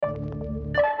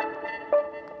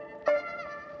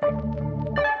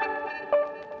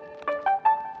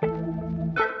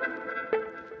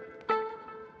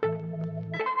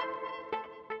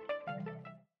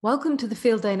Welcome to the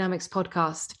Field Dynamics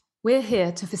podcast. We're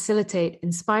here to facilitate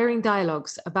inspiring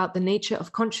dialogues about the nature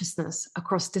of consciousness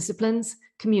across disciplines,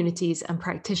 communities, and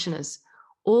practitioners,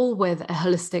 all with a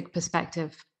holistic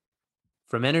perspective.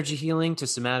 From energy healing to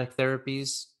somatic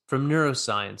therapies, from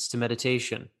neuroscience to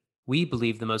meditation, we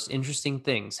believe the most interesting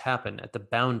things happen at the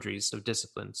boundaries of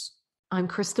disciplines. I'm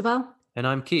Christabel. And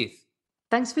I'm Keith.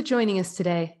 Thanks for joining us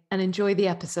today and enjoy the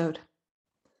episode.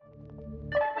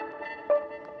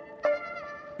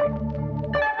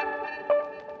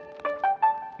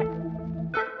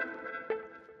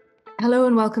 Hello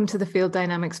and welcome to the Field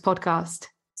Dynamics podcast.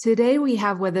 Today we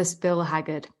have with us Bill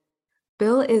Haggard.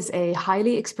 Bill is a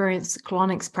highly experienced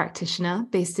colonics practitioner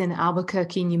based in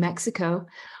Albuquerque, New Mexico,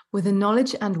 with a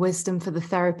knowledge and wisdom for the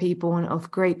therapy born of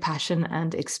great passion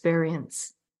and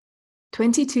experience.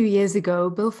 22 years ago,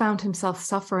 Bill found himself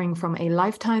suffering from a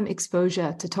lifetime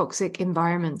exposure to toxic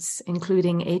environments,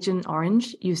 including Agent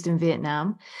Orange used in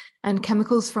Vietnam and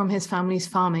chemicals from his family's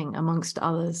farming, amongst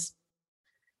others.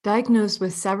 Diagnosed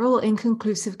with several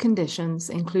inconclusive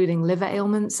conditions, including liver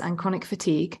ailments and chronic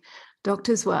fatigue,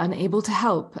 doctors were unable to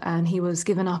help and he was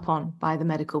given up on by the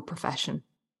medical profession.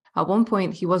 At one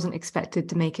point, he wasn't expected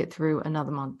to make it through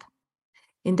another month.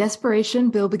 In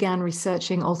desperation, Bill began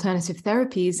researching alternative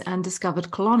therapies and discovered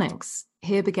colonics.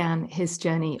 Here began his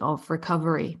journey of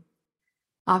recovery.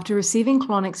 After receiving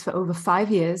colonics for over 5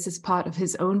 years as part of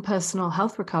his own personal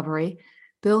health recovery,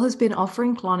 Bill has been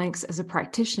offering colonics as a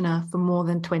practitioner for more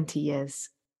than 20 years.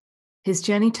 His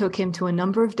journey took him to a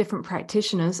number of different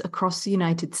practitioners across the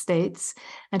United States,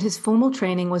 and his formal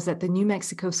training was at the New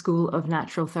Mexico School of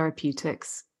Natural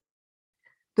Therapeutics.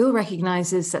 Bill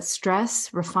recognizes that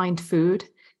stress, refined food,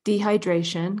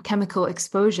 dehydration, chemical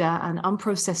exposure, and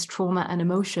unprocessed trauma and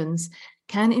emotions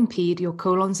can impede your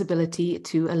colon's ability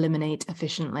to eliminate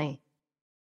efficiently.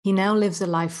 He now lives a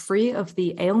life free of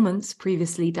the ailments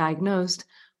previously diagnosed,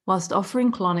 whilst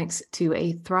offering colonics to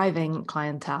a thriving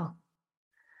clientele.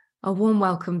 A warm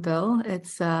welcome, Bill.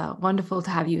 It's wonderful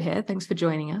to have you here. Thanks for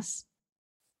joining us.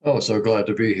 Oh, so glad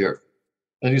to be here.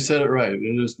 And you said it right. It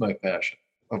is my passion.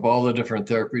 Of all the different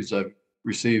therapies I've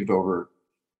received over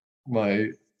my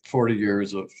 40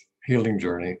 years of healing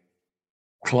journey,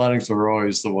 colonics were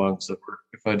always the ones that were,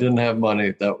 if I didn't have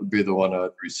money, that would be the one I'd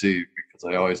receive because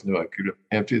I always knew I could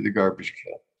empty the garbage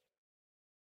can.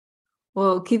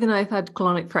 Well, Keith and I have had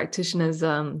colonic practitioners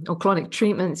or colonic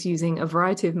treatments using a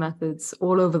variety of methods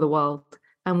all over the world.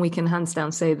 And we can hands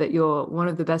down say that you're one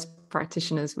of the best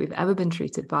practitioners we've ever been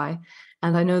treated by.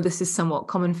 And I know this is somewhat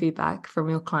common feedback from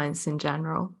your clients in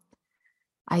general.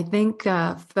 I think,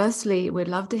 firstly, we'd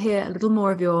love to hear a little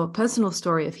more of your personal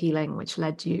story of healing, which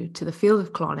led you to the field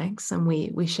of colonics. And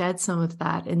we shared some of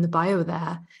that in the bio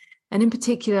there. And in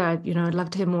particular, I'd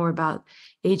love to hear more about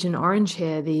Agent Orange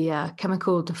here, the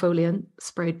chemical defoliant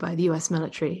sprayed by the US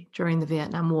military during the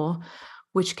Vietnam War,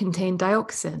 which contained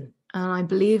dioxin. And I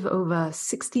believe over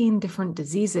 16 different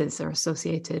diseases are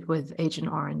associated with Agent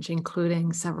Orange,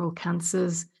 including several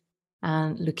cancers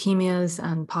and leukemias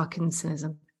and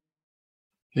Parkinsonism.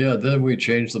 Yeah, then we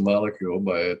changed the molecule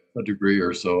by a degree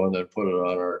or so and then put it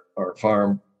on our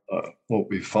farm, what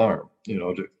we farm,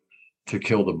 to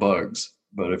kill the bugs.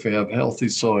 But if we have healthy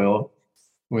soil,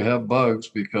 we have bugs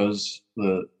because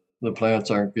the plants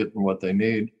aren't getting what they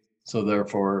need. So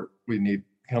therefore, we need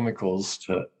chemicals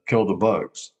to kill the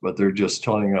bugs. But they're just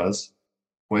telling us,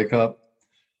 wake up,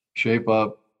 shape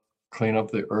up, clean up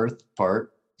the earth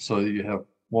part so that you have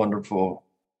wonderful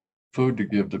food to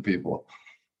give to people.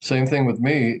 Same thing with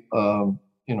me.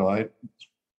 I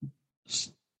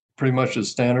pretty much a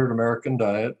standard American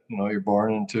diet. You're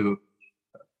born into,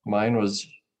 mine was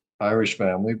Irish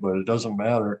family, but it doesn't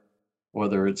matter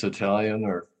whether it's Italian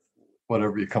or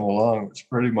whatever you come along. It's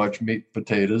pretty much meat,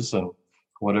 potatoes, and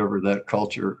whatever that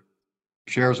culture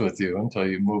shares with you until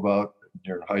you move out,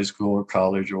 you're in high school or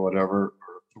college or whatever,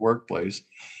 or the workplace.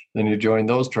 Then you join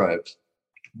those tribes.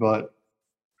 But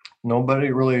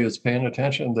nobody really is paying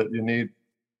attention that you need,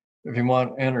 if you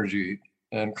want energy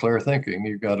and clear thinking,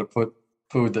 you've got to put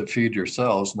food that feed your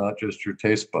cells, not just your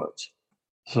taste buds.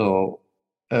 So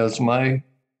as my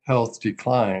health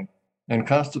declined, and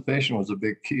constipation was a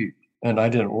big key, and I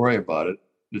didn't worry about it.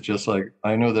 It's just like,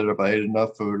 I knew that if I ate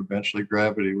enough food, eventually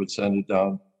gravity would send it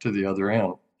down to the other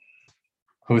end.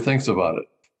 Who thinks about it?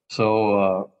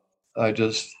 So I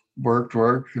just worked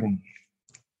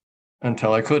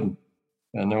until I couldn't.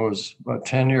 And it was about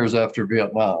 10 years after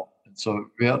Vietnam. And so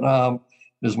Vietnam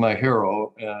is my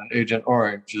hero, and Agent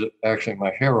Orange is actually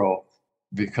my hero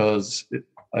because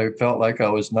I felt like I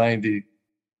was 90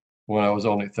 when I was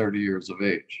only 30 years of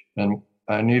age. And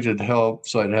I needed help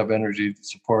so I'd have energy to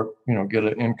support, get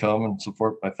an income and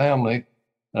support my family.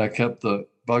 And I kept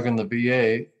bugging the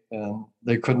VA, and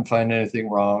they couldn't find anything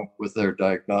wrong with their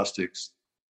diagnostics.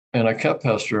 And I kept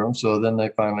pestering them. So then they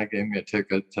finally gave me a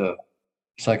ticket to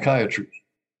psychiatry.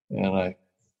 And I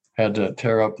had to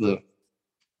tear up the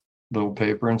little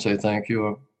paper and say, thank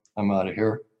you, I'm out of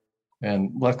here.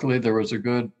 And luckily there was a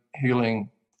good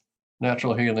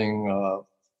natural healing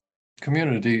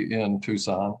community in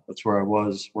Tucson. That's where I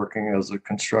was working as a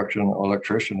construction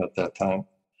electrician at that time.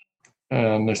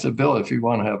 And they said, Bill, if you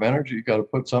want to have energy, you got to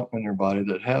put something in your body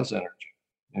that has energy.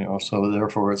 So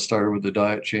therefore it started with the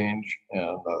diet change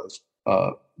and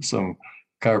some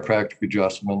chiropractic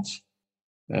adjustments,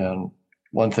 and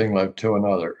one thing led to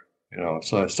another.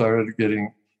 So I started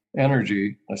getting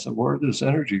energy. I said, where did this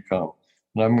energy come?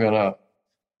 And I'm going to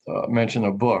mention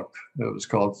a book that was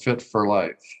called Fit for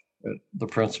Life. The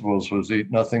principles was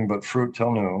eat nothing but fruit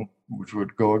till noon, which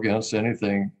would go against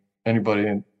anybody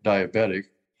diabetic,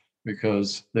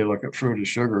 because they look at fruit as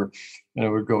sugar, and it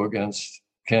would go against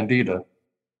candida.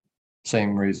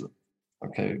 Same reason.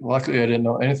 Okay. Luckily, I didn't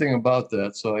know anything about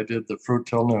that, so I did the fruit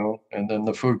till noon, and then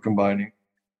the food combining,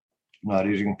 not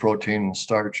eating protein and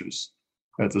starches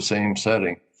at the same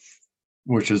setting,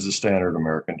 which is the standard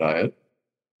American diet,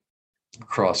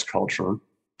 cross-cultural,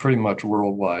 pretty much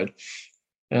worldwide.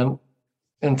 And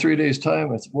in 3 days'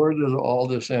 time, it's where did all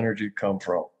this energy come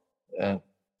from? And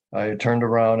I turned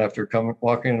around after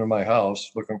walking into my house,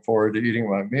 looking forward to eating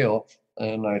my meal.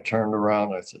 And I turned around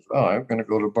and I said, oh, I'm going to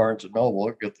go to Barnes & Noble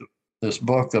and get this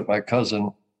book that my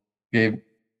cousin gave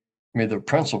me the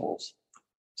principles.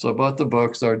 So I bought the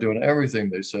book, started doing everything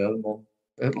they said. And then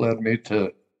it led me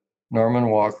to Norman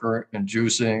Walker and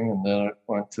juicing. And then it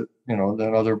went to,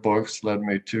 then other books led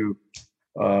me to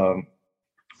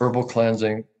herbal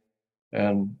cleansing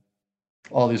and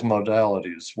all these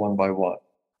modalities one by one.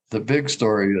 The big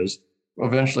story is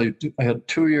eventually I had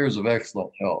 2 years of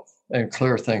excellent health and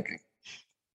clear thinking.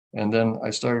 And then I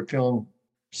started feeling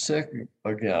sick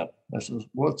again. I said,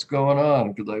 what's going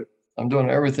on? Because I'm doing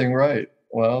everything right.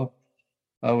 Well,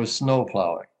 I was snow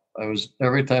plowing.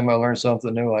 Every time I learned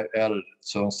something new, I added it.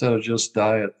 So instead of just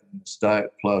diet, it's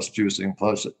diet plus juicing,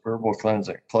 plus herbal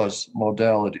cleansing, plus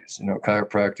modalities,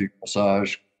 chiropractic,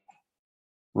 massage,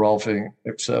 rolfing,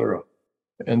 etc.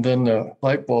 And then the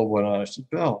light bulb went on. I said,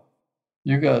 Bill,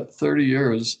 you got 30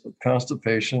 years of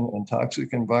constipation and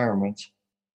toxic environments.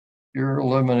 Your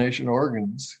elimination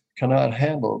organs cannot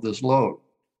handle this load.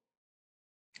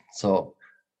 So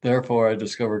therefore I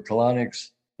discovered colonics,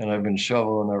 and I've been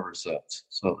shoveling ever since.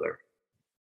 So there.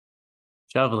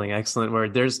 Shoveling, excellent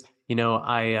word. There's,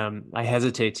 I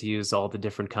hesitate to use all the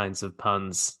different kinds of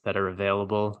puns that are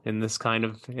available in this kind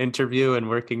of interview and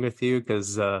working with you,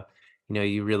 because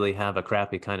you really have a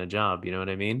crappy kind of job, you know what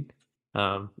I mean?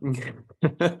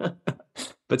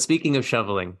 But speaking of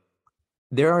shoveling,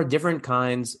 there are different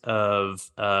kinds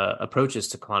of approaches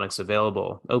to colonics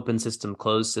available: open system,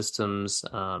 closed systems,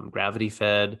 gravity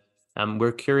fed.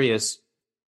 We're curious,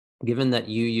 given that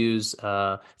you use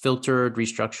filtered,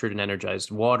 restructured, and energized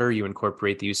water, you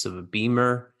incorporate the use of a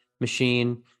beamer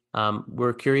machine.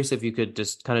 We're curious if you could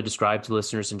just kind of describe to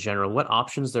listeners in general what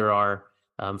options there are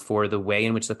for the way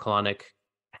in which the colonic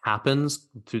happens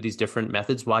through these different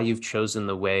methods, why you've chosen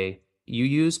the way you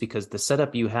use, because the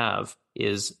setup you have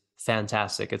is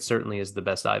fantastic. It certainly is the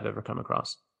best I've ever come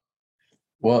across.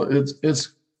 Well,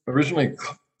 it's originally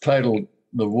titled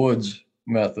the Woods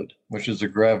method, which is a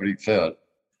gravity fed.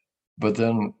 But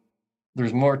then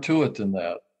there's more to it than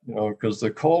that, because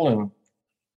the colon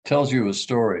tells you a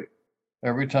story.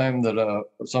 Every time that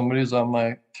somebody's on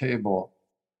my table,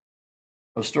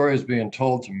 a story is being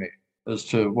told to me as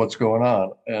to what's going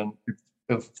on. And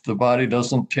if the body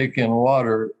doesn't take in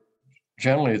water,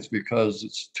 generally it's because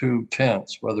it's too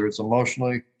tense, whether it's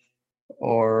emotionally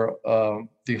or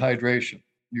dehydration.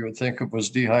 You would think if it was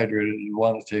dehydrated, you'd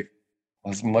want to take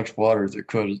as much water as it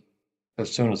could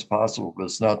as soon as possible, but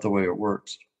it's not the way it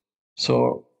works.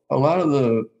 So a lot of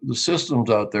the systems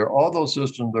out there, all those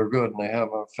systems are good and they have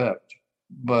an effect.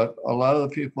 But a lot of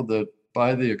the people that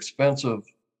buy the expensive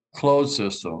closed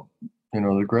system,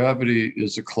 the gravity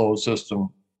is a closed system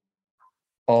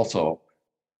also.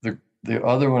 The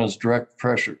other one is direct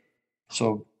pressure.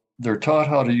 So they're taught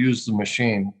how to use the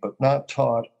machine, but not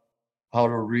taught how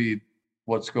to read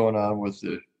what's going on with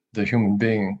the human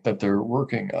being that they're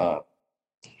working on.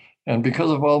 And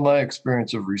because of all my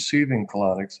experience of receiving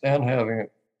colonics and having,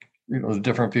 the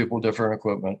different people, different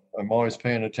equipment, I'm always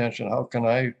paying attention. How can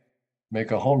I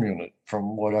make a home unit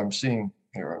from what I'm seeing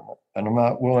here? And I'm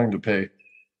not willing to pay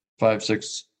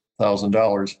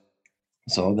 $5,000-$6,000.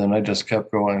 So then I just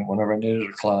kept going. Whenever I needed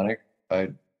a colonic,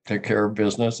 I'd take care of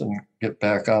business and get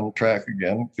back on track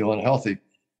again, feeling healthy.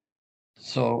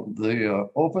 So the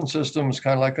open system is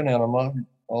kind of like an enema,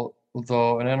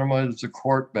 although an enema is a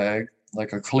quart bag,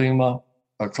 like a klima.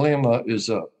 A klima is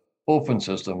a open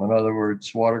system. In other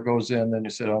words, water goes in, then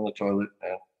you sit on the toilet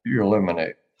and you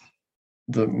eliminate.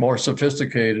 The more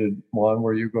sophisticated one,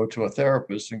 where you go to a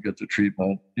therapist and get the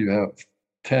treatment, you have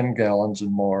 10 gallons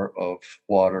and more of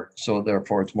water. So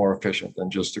therefore, it's more efficient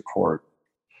than just a quart.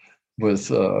 With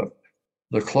the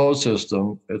closed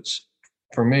system, it's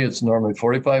for me, it's normally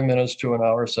 45 minutes to an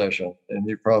hour session, and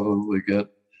you probably get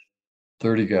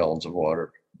 30 gallons of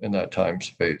water in that time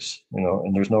space,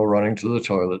 and there's no running to the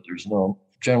toilet. There's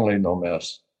generally no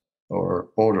mess or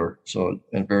odor. So,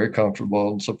 and very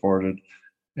comfortable and supported.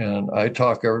 And I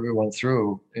talk everyone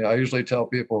through. I usually tell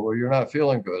people, well, you're not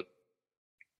feeling good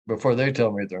before they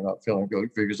tell me they're not feeling good,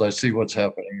 because I see what's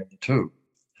happening in the tube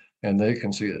and they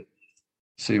can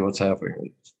see what's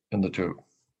happening in the tube.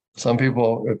 Some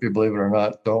people, if you believe it or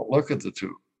not, don't look at the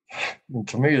tube. And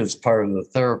to me, it's part of the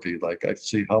therapy. Like, I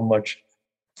see how much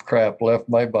crap left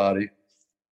my body,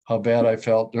 how bad I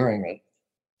felt during it.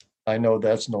 I know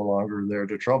that's no longer there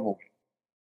to trouble me.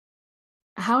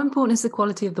 How important is the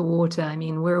quality of the water? I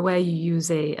mean, we're aware you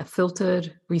use a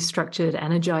filtered, restructured,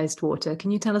 energized water.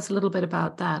 Can you tell us a little bit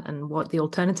about that and what the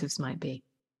alternatives might be?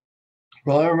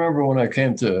 Well, I remember when I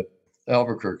came to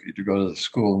Albuquerque to go to the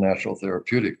School of Natural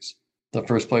Therapeutics, the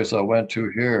first place I went to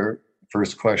here,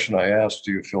 first question I asked,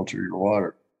 do you filter your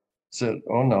water? I said,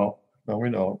 oh, no, we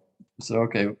don't. I said,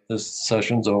 okay, this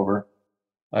session's over.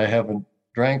 I haven't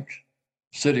drank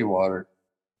city water,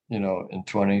 in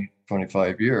 20,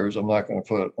 25 years. I'm not going to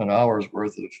put an hour's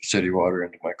worth of city water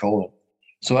into my colon.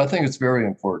 So I think it's very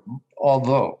important,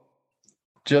 although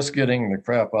just getting the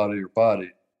crap out of your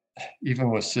body, even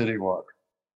with city water,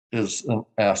 is an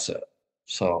asset.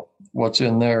 So what's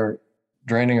in there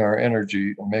draining our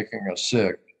energy and making us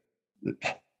sick,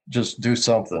 just do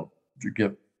something to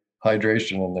get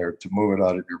hydration in there to move it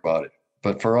out of your body.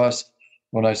 But for us,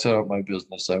 when I set up my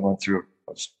business, I went through,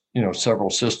 several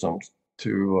systems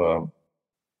to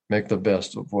make the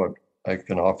best of what I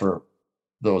can offer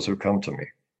those who come to me.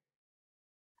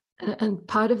 And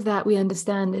part of that, we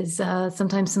understand, is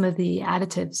sometimes some of the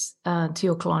additives to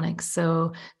your colonics,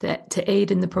 so that to aid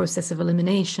in the process of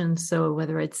elimination. So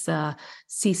whether it's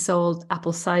sea salt,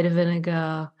 apple cider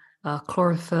vinegar,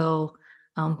 chlorophyll,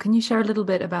 can you share a little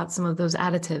bit about some of those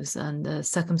additives and the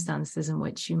circumstances in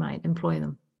which you might employ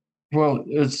them? Well,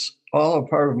 it's all a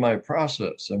part of my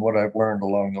process and what I've learned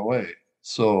along the way.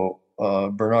 So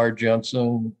Bernard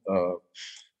Jensen,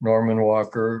 Norman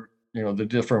Walker, the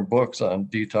different books on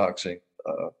detoxing.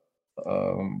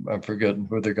 I'm forgetting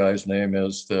who the guy's name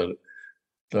is, the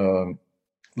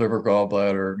liver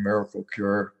gallbladder miracle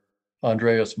cure,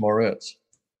 Andreas Moritz.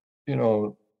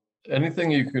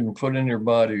 Anything you can put in your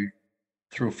body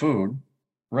through food,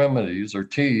 remedies or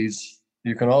teas,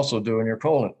 you can also do in your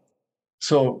colon.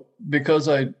 So because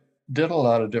I did a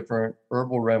lot of different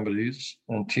herbal remedies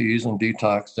and teas and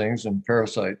detox things and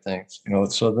parasite things,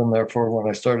 so then therefore when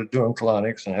I started doing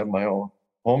colonics and have my own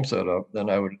home set up, then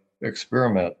I would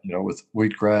experiment, with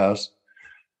wheatgrass,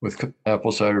 with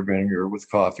apple cider vinegar, with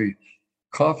coffee.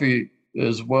 Coffee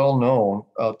is well known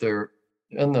out there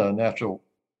in the natural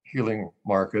healing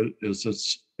market, is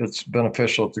it's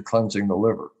beneficial to cleansing the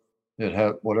liver. It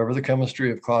has, whatever the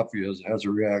chemistry of coffee is, it has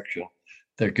a reaction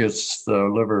that gets the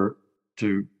liver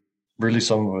to release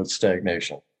some of its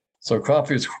stagnation. So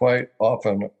coffee is quite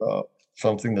often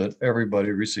something that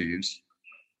everybody receives,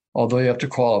 although you have to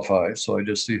qualify. So I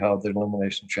just see how the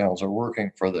elimination channels are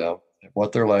working for them,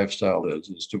 what their lifestyle is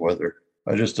as to whether.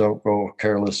 I just don't go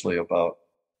carelessly about,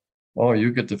 oh,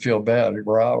 you get to feel bad,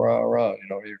 rah, rah, rah.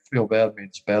 You feel bad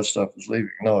means bad stuff is leaving.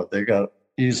 No, they got to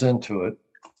ease into it.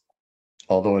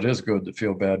 Although it is good to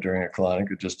feel bad during a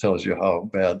colonic, it just tells you how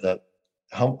bad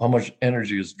how much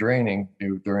energy is draining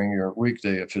you during your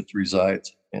weekday if it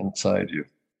resides inside you.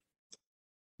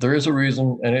 There is a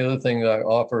reason, any other thing that I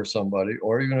offer somebody,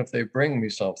 or even if they bring me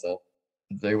something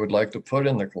they would like to put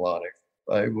in the colonic,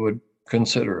 I would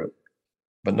consider it.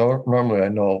 But normally I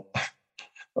know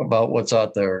about what's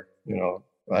out there.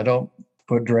 I don't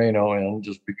put Drano in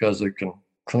just because it can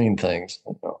clean things.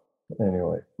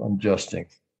 Anyway, I'm adjusting.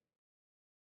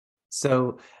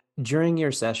 So during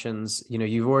your sessions,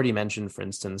 you've already mentioned, for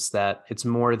instance, that it's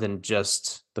more than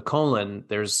just the colon.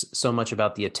 There's so much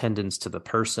about the attendance to the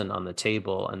person on the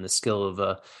table, and the skill of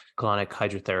a colonic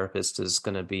hydrotherapist is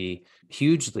going to be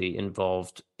hugely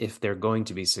involved if they're going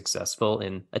to be successful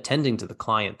in attending to the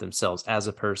client themselves as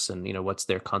a person. What's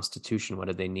their constitution? What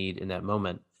do they need in that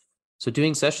moment? So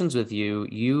doing sessions with you,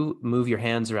 you move your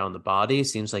hands around the body.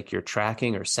 Seems like you're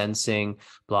tracking or sensing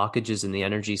blockages in the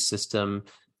energy system.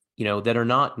 that are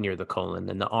not near the colon,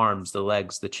 and the arms, the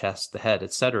legs, the chest, the head,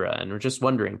 etc. And we're just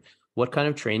wondering, what kind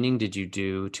of training did you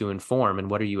do to inform, and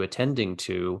what are you attending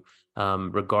to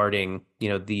regarding,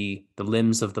 the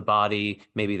limbs of the body,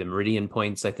 maybe the meridian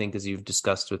points, I think, as you've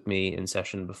discussed with me in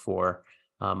session before.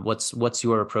 What's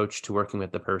your approach to working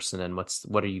with the person, and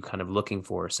what are you kind of looking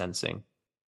for or sensing?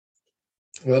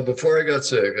 Well, before I got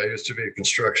sick, I used to be a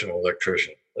construction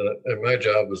electrician, and my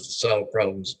job was to solve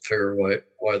problems and figure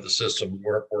why the systems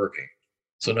weren't working.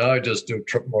 So now I just do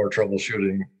more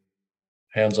troubleshooting,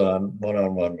 hands-on,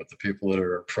 one-on-one with the people that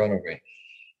are in front of me.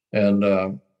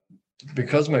 And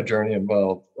because my journey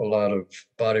involved a lot of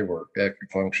body work,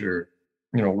 acupuncture,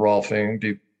 rolfing,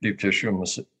 deep tissue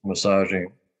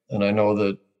massaging, and I know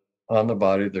that on the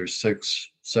body there's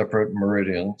 6 separate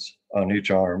meridians on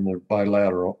each arm. They're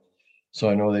bilateral. So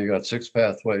I know that you got 6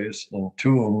 pathways, and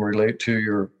 2 of them relate to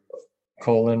your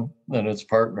colon and its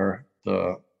partner,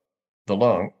 the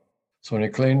lung. So when you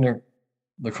clean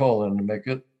the colon to make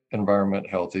it environment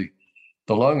healthy,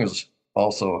 the lung is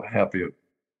also happy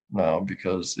now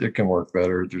because it can work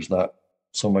better. There's not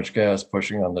so much gas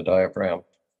pushing on the diaphragm.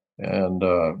 And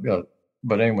yeah,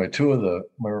 but anyway, 2 of the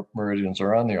meridians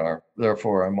are on the arm.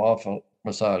 Therefore, I'm often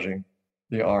massaging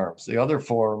the arms. The other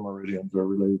 4 meridians are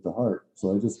related to heart.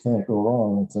 So I just can't go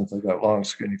wrong. And since I got long,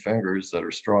 skinny fingers that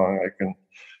are strong, I can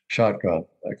shotgun.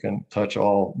 I can touch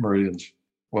all meridians,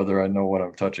 whether I know what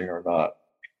I'm touching or not.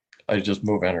 I just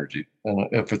move energy. And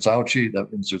if it's ouchy,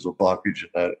 that means there's a blockage in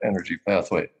that energy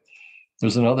pathway.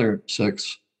 There's another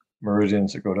 6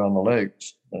 meridians that go down the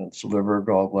legs, and it's liver,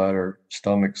 gallbladder,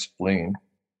 stomach, spleen,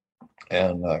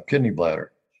 and kidney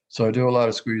bladder. So I do a lot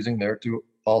of squeezing there too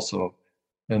also.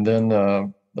 And then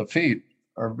the feet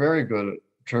are very good at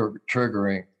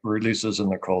triggering releases in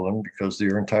the colon because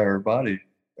your entire body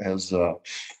has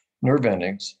nerve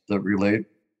endings that relate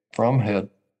from head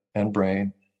and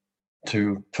brain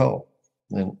to toe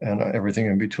and everything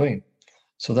in between.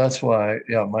 So that's why,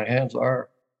 yeah, my hands are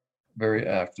very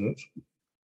active.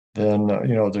 Then,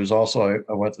 there's also,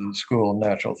 I went to the School of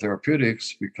Natural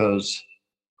Therapeutics because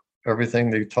everything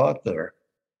they taught there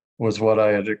was what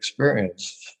I had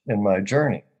experienced in my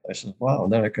journey. I said, wow,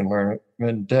 then I can learn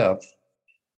in depth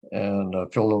and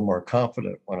feel a little more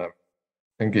confident when I'm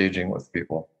engaging with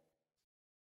people.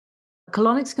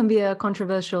 Colonics can be a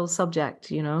controversial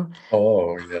subject,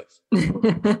 Oh,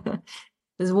 yes.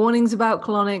 There's warnings about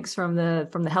colonics from the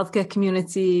healthcare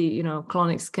community.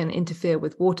 Colonics can interfere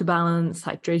with water balance,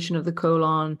 hydration of the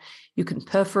colon. You can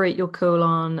perforate your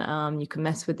colon. You can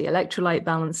mess with the electrolyte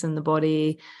balance in the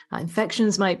body.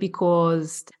 Infections might be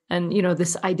caused. And,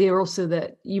 this idea also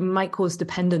that you might cause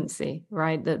dependency,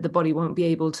 right? That the body won't be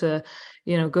able to,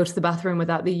 go to the bathroom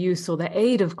without the use or the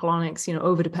aid of colonics,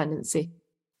 over dependency.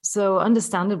 So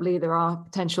understandably, there are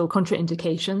potential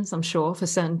contraindications, I'm sure, for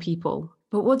certain people.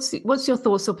 But what's your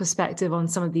thoughts or perspective on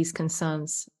some of these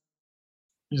concerns?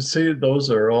 You see, those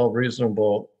are all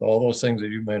reasonable. All those things that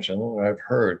you mentioned, I've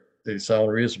heard, they sound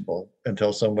reasonable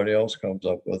until somebody else comes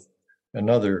up with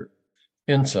another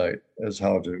insight as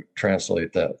how to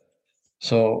translate that.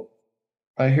 So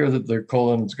I hear that the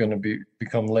colon's going to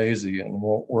become lazy and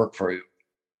won't work for you.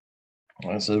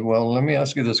 I said, well, let me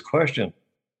ask you this question.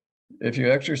 If you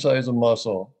exercise a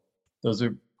muscle, does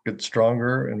it get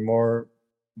stronger and more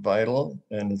vital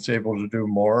and it's able to do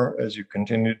more as you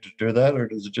continue to do that, or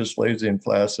does it just lazy and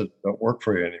flaccid, don't work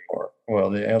for you anymore? Well,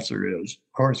 the answer is,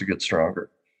 of course, it gets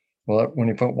stronger. Well, when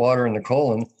you put water in the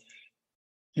colon,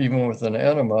 even with an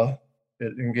enema,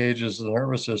 it engages the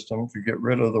nervous system to get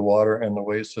rid of the water and the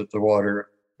waste that the water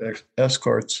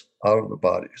escorts out of the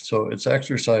body. So it's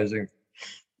exercising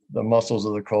the muscles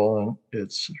of the colon,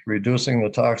 it's reducing the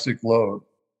toxic load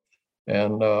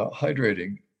and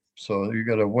hydrating. So you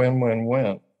got a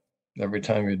win-win-win every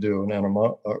time you do an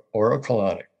enema or a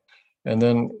colonic. And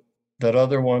then that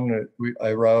other one that we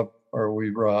rob,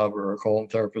 or a colon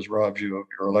therapist robs you of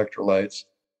your electrolytes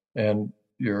and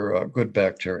your good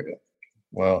bacteria.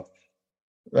 Well,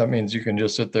 that means you can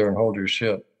just sit there and hold your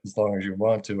shit as long as you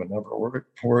want to and never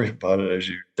worry about it as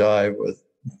you die with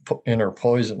inner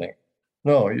poisoning.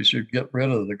 No, you should get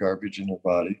rid of the garbage in your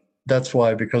body. That's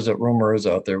why, because that rumor is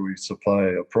out there, we supply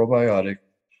a probiotic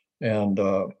and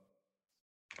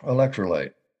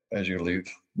electrolyte as you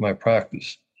leave my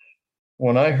practice.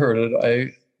 When I heard it,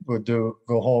 I would go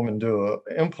home and do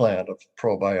an implant of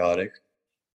probiotic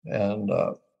and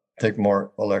take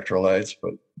more electrolytes.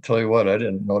 But tell you what, I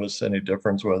didn't notice any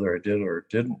difference whether I did or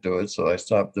didn't do it. So I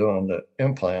stopped doing the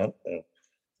implant.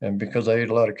 And because I eat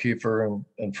a lot of kefir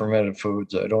and fermented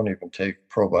foods, I don't even take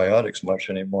probiotics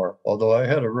much anymore. Although I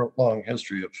had a real long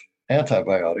history of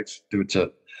antibiotics due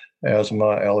to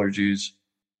asthma, allergies,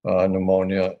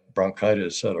 pneumonia,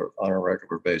 bronchitis on a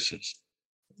regular basis.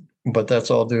 But that's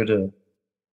all due to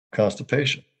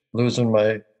constipation. Losing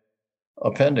my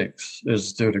appendix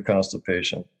is due to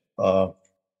constipation.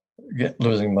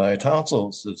 Losing my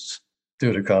tonsils is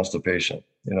due to constipation,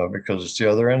 because it's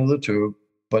the other end of the tube,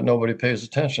 but nobody pays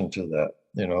attention to that.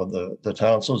 The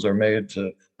tonsils are made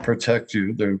to protect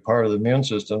you. They're part of the immune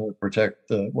system to protect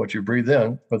what you breathe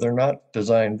in, but they're not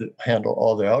designed to handle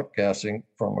all the outgassing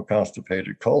from a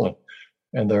constipated colon.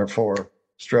 And therefore,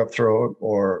 strep throat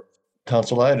or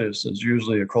tonsillitis is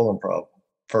usually a colon problem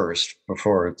first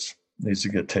before it needs to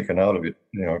get taken out of you,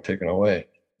 taken away.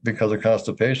 Because of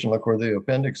constipation, look where the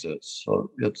appendix is.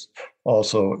 So it's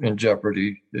also in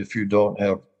jeopardy if you don't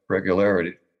have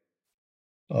regularity.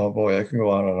 Oh boy, I can go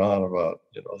on and on about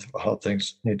how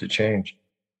things need to change.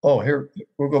 Oh, here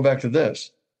we'll go back to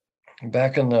this.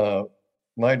 Back in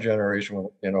my generation,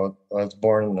 I was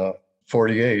born in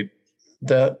 '48.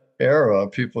 That era,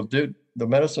 people did the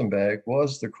medicine bag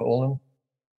was the colon,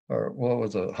 or what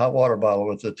was a hot water bottle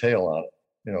with a tail on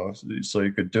it. So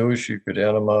you could douche, you could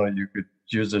enema, you could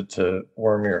use it to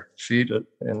warm your feet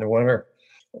in the winter,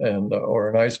 and or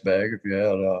an ice bag if you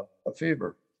had a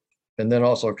fever. And then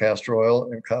also castor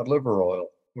oil and cod liver oil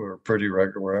were pretty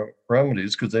regular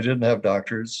remedies because they didn't have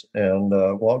doctors and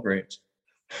Walgreens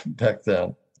back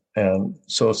then. And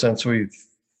so since we've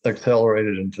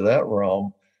accelerated into that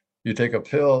realm, you take a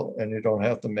pill and you don't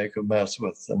have to make a mess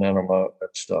with an enema and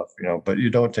stuff, but you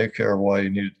don't take care of why you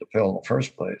needed the pill in the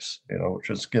first place,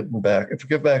 which is getting back. If you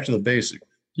get back to the basic,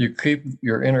 you keep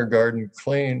your inner garden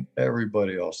clean,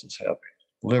 everybody else is happy.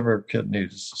 Liver,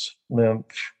 kidneys, lymph,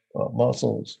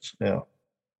 muscles. Yeah.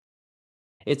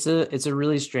 It's a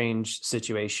really strange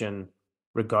situation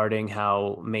regarding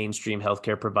how mainstream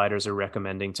healthcare providers are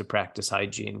recommending to practice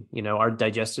hygiene. Our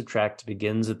digestive tract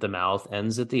begins at the mouth,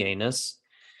 ends at the anus.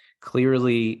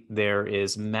 Clearly, there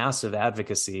is massive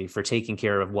advocacy for taking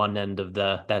care of one end of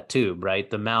that tube, right?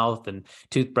 The mouth and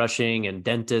toothbrushing and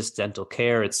dentists, dental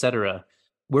care, etc.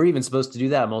 We're even supposed to do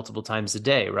that multiple times a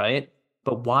day, right?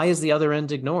 But why is the other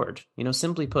end ignored?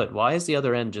 Simply put, why is the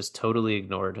other end just totally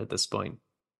ignored at this point?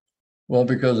 Well,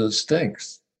 because it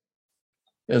stinks.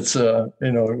 It's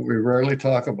we rarely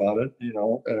talk about it,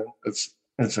 and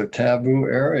it's a taboo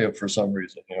area for some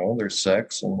reason. There's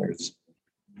sex and there's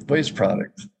waste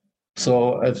products.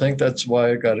 So I think that's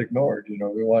why it got ignored.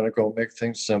 We want to go make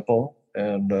things simple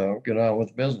and get on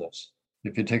with business.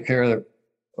 If you take care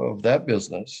of that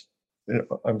business,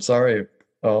 I'm sorry,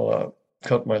 I'll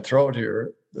cut my throat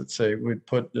here. Let's say we'd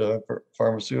put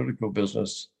pharmaceutical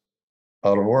business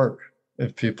out of work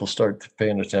if people start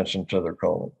paying attention to their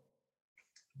colon.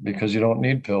 Because you don't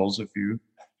need pills if you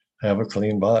have a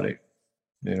clean body.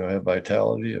 Have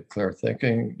vitality, you have clear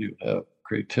thinking, you have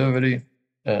creativity,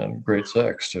 and great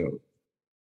sex too.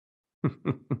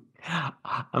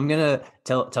 I'm gonna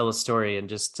tell a story and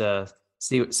just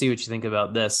see what you think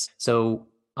about this. So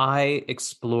I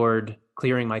explored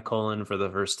clearing my colon for the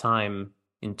first time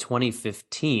in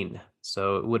 2015.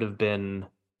 So it would have been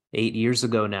 8 years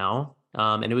ago now.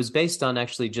 And it was based on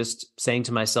actually just saying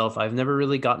to myself, I've never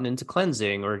really gotten into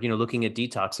cleansing or, looking at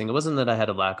detoxing. It wasn't that I had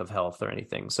a lack of health or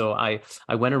anything. So I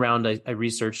went around, I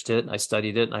researched it, I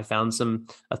studied it, and I found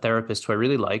a therapist who I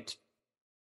really liked.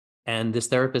 And this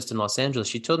therapist in Los Angeles,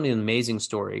 she told me an amazing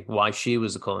story why she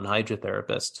was a colon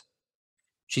hydrotherapist.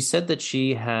 She said that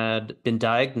she had been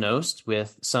diagnosed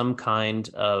with some kind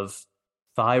of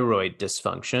thyroid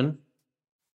dysfunction,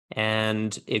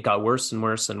 and it got worse and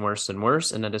worse and worse and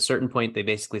worse. And at a certain point, they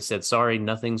basically said, sorry,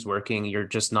 nothing's working. You're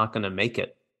just not going to make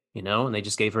it, and they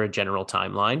just gave her a general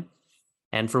timeline.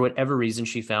 And for whatever reason,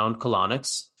 she found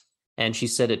colonics. And she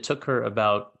said it took her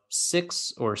about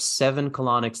 6 or 7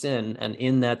 colonics in. And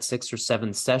in that 6 or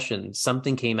 7 sessions,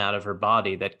 something came out of her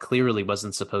body that clearly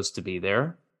wasn't supposed to be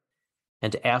there.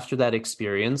 And after that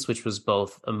experience, which was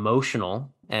both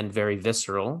emotional and very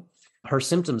visceral, her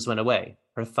symptoms went away.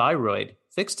 Her thyroid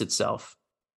fixed itself.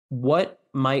 What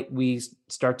might we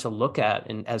start to look at,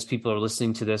 and as people are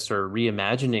listening to this or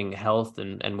reimagining health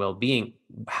and well-being,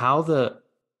 how the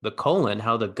colon,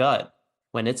 how the gut,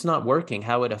 when it's not working,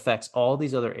 how it affects all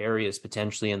these other areas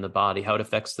potentially in the body, how it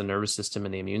affects the nervous system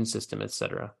and the immune system, et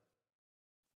cetera.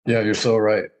 Yeah, you're so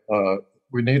right.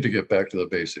 We need to get back to the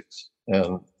basics.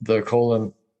 And the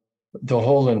colon, the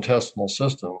whole intestinal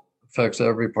system affects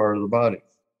every part of the body.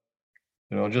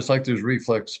 Just like there's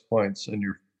reflex points in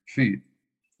your feet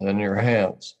and your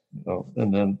hands,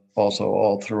 and then also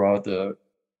all throughout the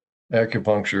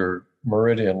acupuncture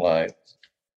meridian line.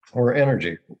 We're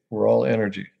energy. We're all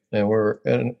energy, and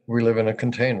we live in a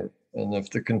container. And if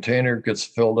the container gets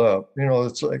filled up,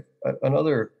 it's like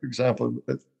another example.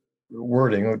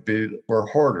 wording would be we're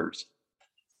hoarders.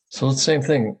 So it's the same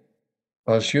thing.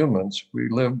 Us humans, we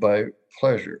live by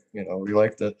pleasure.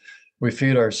 We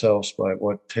feed ourselves by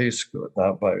what tastes good,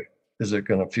 not by, is it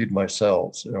going to feed my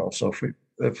cells? So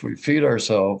if we feed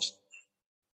ourselves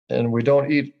and we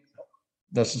don't eat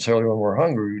necessarily when we're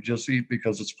hungry, we just eat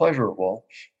because it's pleasurable.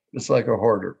 It's like a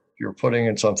hoarder. You're putting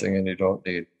in something and you don't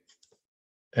need.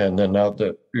 And then now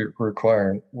that you're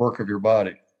requiring work of your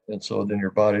body. And so then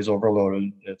your body's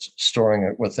overloaded, it's storing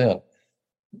it within.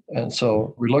 And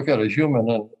so we look at a human,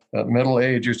 and at middle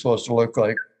age, you're supposed to look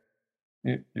like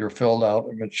you're filled out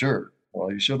and mature.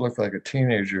 Well, you should look like a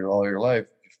teenager all your life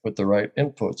with the right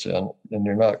inputs in, and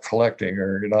you're not collecting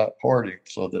or you're not hoarding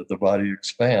so that the body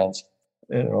expands.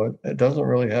 It doesn't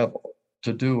really have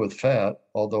to do with fat,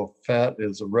 although fat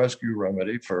is a rescue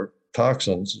remedy for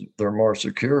toxins. They're more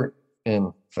secure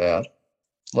in fat.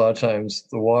 A lot of times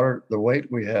the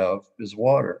weight we have is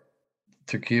water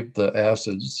to keep the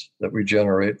acids that we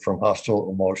generate from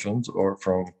hostile emotions or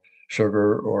from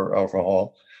sugar or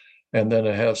alcohol. And then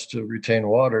it has to retain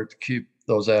water to keep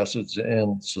those acids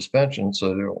in suspension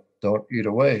so they don't eat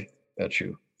away at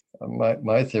you.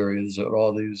 My theory is that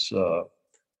all these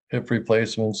hip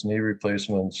replacements, knee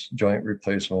replacements, joint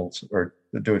replacements are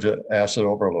due to acid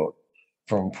overload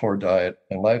from poor diet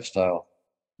and lifestyle.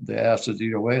 The acids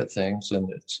eat away at things,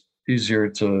 and it's easier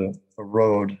to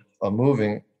erode a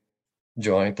moving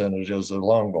joint than it is a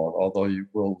long bone, although you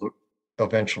will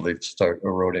eventually start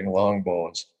eroding long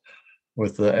bones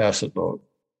with the acid load.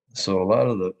 So a lot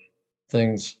of the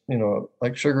things,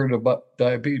 like sugar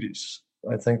diabetes,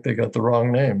 I think they got the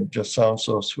wrong name. It just sounds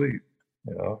so sweet.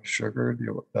 Sugar,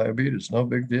 diabetes, no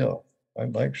big deal. I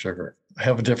like sugar. I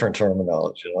have a different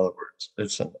terminology. In other words,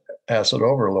 it's an acid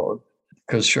overload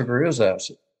because sugar is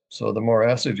acid. So the more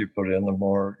acid you put in, the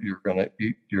more you're going to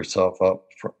eat yourself up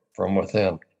from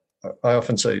within. I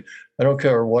often say, I don't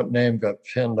care what name got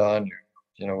pinned on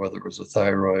you, whether it was a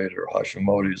thyroid or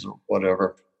Hashimoto's or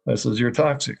whatever. I says, you're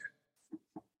toxic.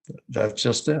 That's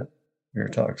just it. You're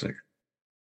toxic.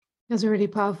 There's a really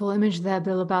powerful image there,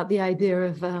 Bill, about the idea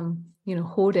of,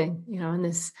 hoarding,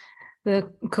 and the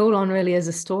colon really is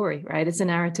a story, right? It's a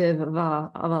narrative of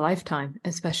our lifetime,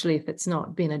 especially if it's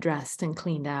not been addressed and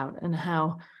cleaned out, and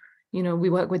how, we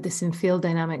work with this in field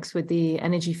dynamics with the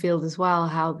energy field as well,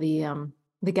 how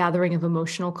the gathering of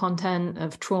emotional content,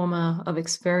 of trauma, of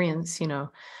experience,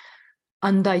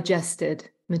 undigested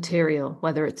material,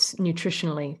 whether it's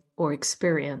nutritionally or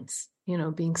experience,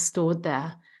 being stored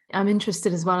there. I'm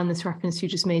interested as well in this reference you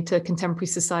just made to contemporary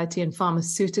society and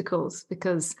pharmaceuticals,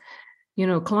 because,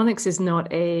 colonics is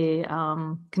not a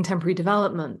contemporary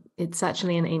development. It's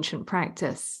actually an ancient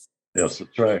practice. Yes,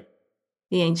 that's right.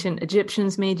 The ancient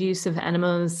Egyptians made use of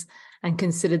enemas and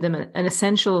considered them an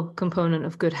essential component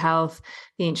of good health.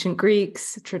 The ancient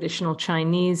Greeks, traditional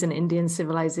Chinese and Indian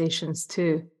civilizations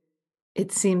too.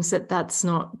 It seems that that's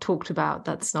not talked about,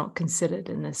 that's not considered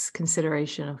in this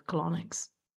consideration of colonics.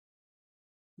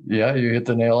 Yeah, you hit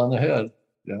the nail on the head.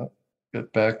 Yeah,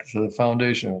 get back to the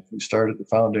foundation. If we start at the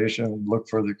foundation, look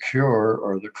for the cure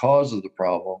or the cause of the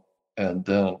problem, and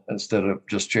then instead of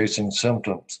just chasing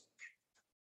symptoms.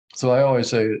 So I always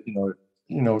say,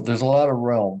 there's a lot of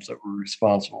realms that we're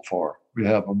responsible for. We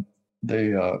have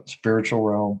the spiritual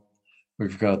realm,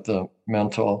 we've got the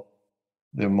mental,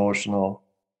 the emotional,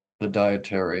 the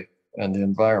dietary, and the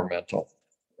environmental.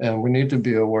 And we need to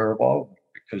be aware of all of them,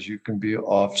 because you can be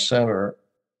off center,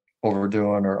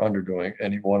 overdoing or underdoing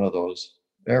any one of those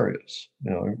areas.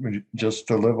 Just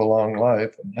to live a long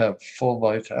life and have full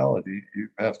vitality, you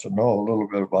have to know a little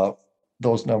bit about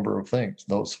those number of things,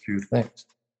 those few things.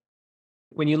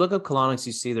 When you look at colonics,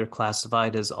 you see they're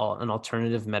classified as an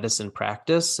alternative medicine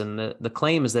practice. And the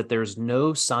claim is that there's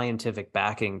no scientific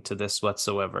backing to this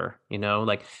whatsoever,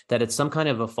 like that it's some kind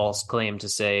of a false claim to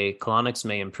say colonics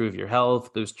may improve your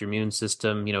health, boost your immune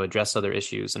system, address other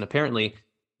issues. And apparently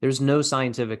there's no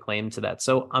scientific claim to that.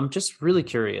 So I'm just really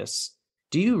curious,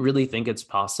 do you really think it's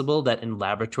possible that in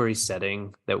laboratory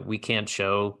setting that we can't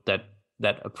show that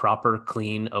a proper,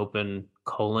 clean, open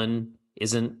colon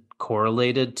isn't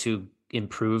correlated to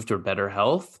improved or better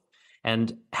health?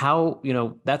 And how,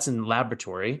 that's in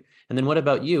laboratory. And then what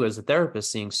about you as a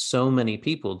therapist seeing so many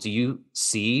people? Do you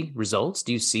see results?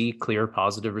 Do you see clear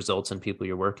positive results in people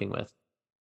you're working with?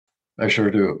 I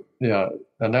sure do. Yeah.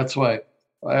 And that's why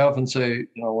I often say,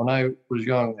 when I was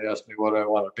young, they asked me what I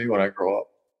want to be when I grow up.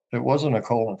 It wasn't a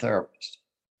colon therapist.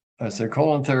 I said,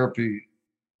 colon therapy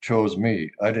chose me.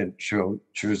 I didn't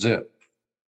choose it.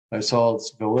 I saw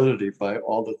its validity by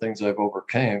all the things I've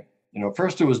overcame.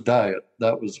 First it was diet.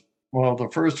 The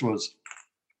first was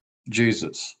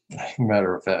Jesus,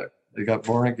 matter of fact. They got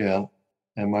born again.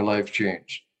 and my life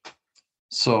changed.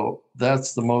 So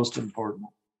that's the most important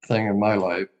thing in my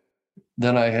life.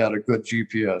 Then I had a good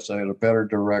GPS. I had a better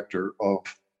director of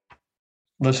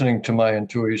listening to my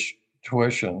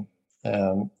intuition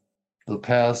and the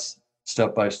path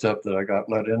step by step that I got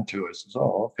led into. I says,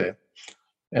 oh, okay.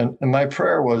 And my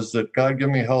prayer was that God give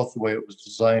me health the way it was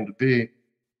designed to be.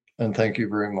 And thank you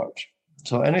very much.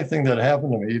 So anything that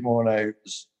happened to me, even when I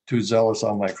was too zealous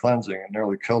on my cleansing and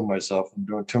nearly killed myself and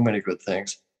doing too many good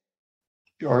things,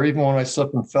 or even when I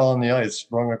slipped and fell on the ice,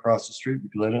 rung across the street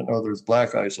because I didn't know there was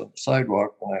black ice on the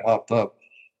sidewalk when I hopped up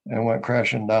and went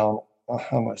crashing down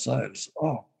on my side. I said,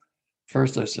 oh,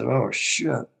 first I said, oh,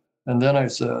 shit. And then I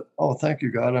said, oh, thank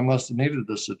you, God. I must have needed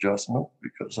this adjustment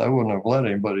because I wouldn't have let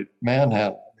anybody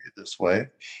manhandle me this way.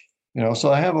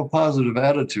 So I have a positive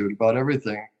attitude about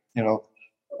everything,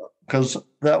 because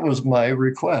that was my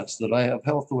request, that I have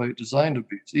health the way it's designed to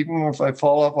be. Even if I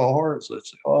fall off a horse, I'd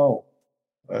say, oh,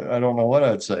 I don't know what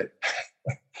I'd say.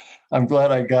 I'm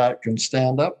glad I can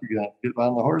stand up again, get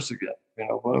on the horse again,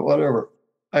 whatever.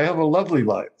 I have a lovely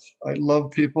life. I love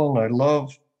people, and I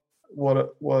love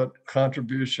what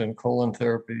contribution colon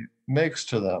therapy makes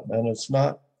to them. And it's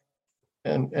not,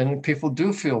 and people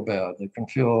do feel bad. They can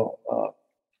feel,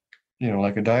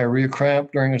 like a diarrhea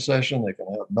cramp during a session. They can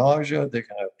have nausea. They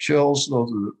can have chills.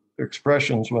 Those are the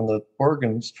expressions when the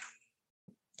organs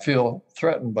feel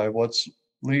threatened by what's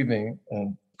leaving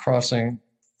and crossing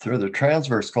through the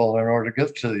transverse colon in order to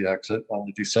get to the exit on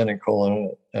the descending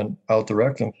colon and out the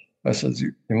rectum. I said,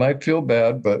 you might feel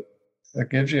bad, but it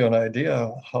gives you an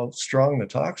idea how strong the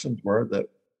toxins were that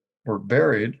were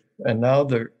buried. And now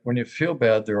when you feel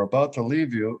bad, they're about to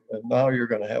leave you. And now you're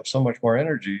going to have so much more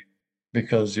energy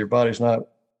because your body's not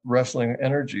wrestling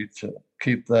energy to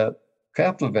keep that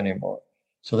captive anymore.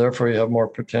 So therefore you have more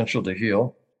potential to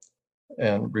heal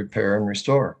and repair and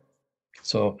restore.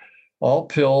 So all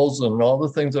pills and all the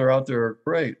things that are out there are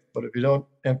great, but if you don't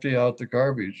empty out the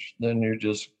garbage, then you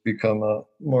just become a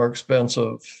more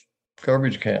expensive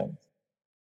garbage can.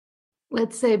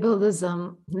 Let's say, Bill, there's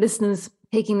listeners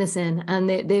taking this in, and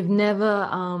they've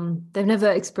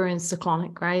never experienced a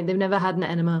colonic, right? They've never had an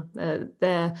enema.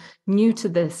 They're new to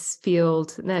this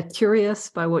field. They're curious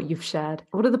by what you've shared.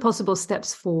 What are the possible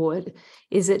steps forward?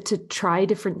 Is it to try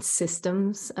different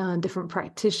systems, different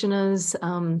practitioners?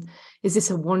 Is this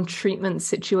a one treatment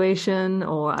situation?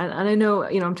 Or, and I know,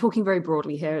 I'm talking very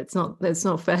broadly here. It's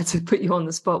not fair to put you on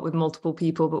the spot with multiple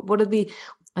people, but what are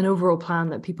an overall plan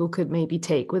that people could maybe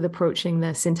take with approaching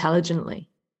this intelligently?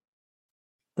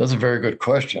 That's a very good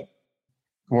question.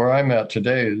 Where I'm at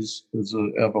today is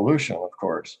an evolution, of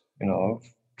course.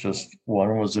 Just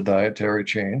one was a dietary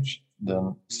change,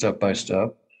 then step by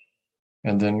step,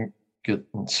 and then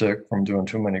getting sick from doing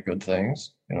too many good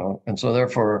things, And so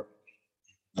therefore,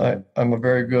 I'm a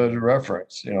very good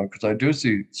reference, because I do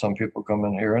see some people come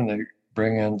in here and they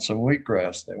bring in some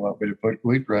wheatgrass. They want me to put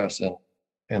wheatgrass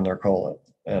in their colon.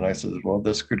 And I said, well,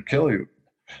 this could kill you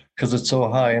because it's so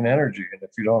high in energy. And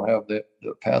if you don't have the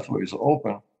pathways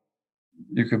open,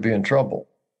 you could be in trouble.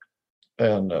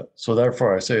 And so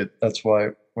therefore I say that's why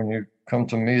when you come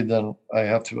to me, then I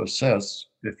have to assess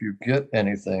if you get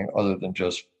anything other than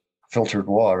just filtered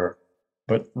water.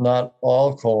 But not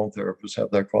all colon therapists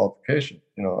have that qualification.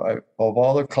 Of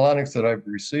all the colonics that I've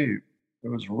received, it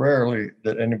was rarely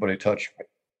that anybody touched me.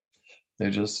 They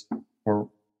just were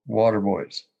water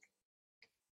boys.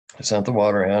 I sent the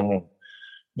water in, and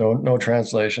no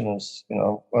translation is,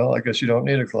 well, I guess you don't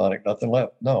need a colonic, nothing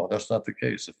left. No, that's not the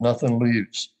case. If nothing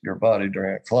leaves your body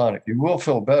during a colonic, you will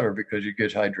feel better because you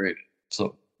get hydrated.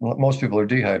 So most people are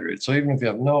dehydrated. So even if you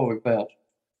have no event,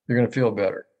 you're going to feel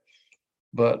better.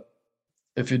 But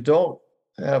if you don't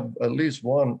have at least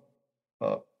one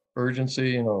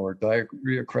urgency, or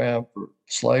diarrhea cramp or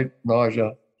slight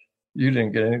nausea, you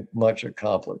didn't get much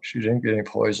accomplished. You didn't get any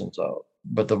poisons out.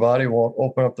 But the body won't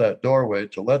open up that doorway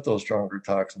to let those stronger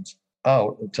toxins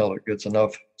out until it gets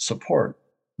enough support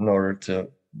in order to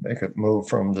make it move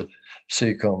from the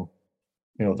cecum,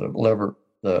 the liver,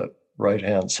 the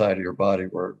right-hand side of your body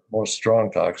where most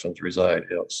strong toxins reside.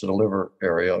 So the liver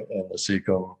area and the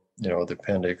cecum, the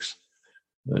appendix,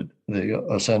 the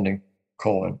ascending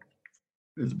colon.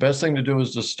 The best thing to do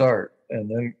is to start, and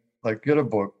then get a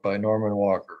book by Norman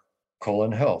Walker,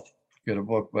 Colon Health. Get a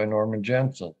book by Norman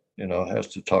Jensen, has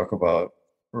to talk about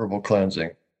herbal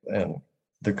cleansing and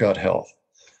the gut health.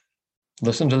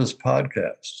 Listen to this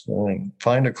podcast and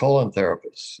find a colon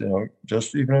therapist,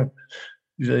 just even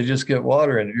if they just get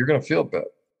water in it, you're going to feel better.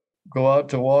 Go out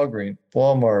to Walgreens,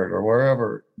 Walmart, or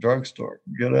wherever, drugstore,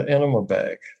 get an enema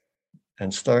bag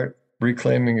and start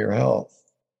reclaiming your health.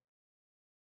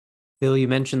 Bill, you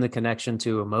mentioned the connection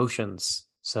to emotions.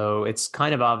 So it's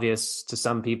kind of obvious to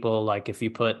some people, like if you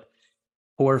put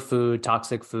poor food,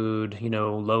 toxic food,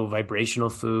 low vibrational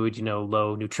food,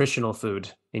 low nutritional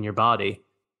food in your body,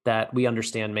 that we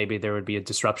understand maybe there would be a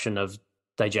disruption of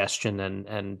digestion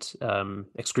and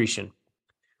excretion.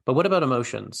 But what about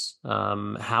emotions?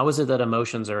 How is it that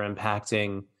emotions are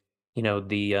impacting,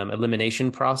 the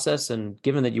elimination process? And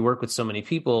given that you work with so many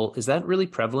people, is that really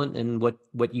prevalent in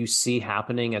what you see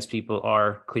happening as people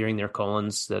are clearing their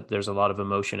colons, that there's a lot of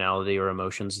emotionality or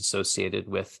emotions associated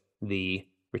with the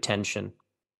retention?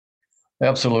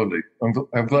 Absolutely.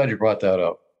 I'm glad you brought that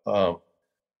up.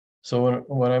 So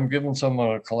when I'm giving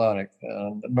someone a colonic,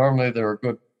 normally they're a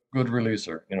good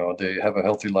releaser. They have a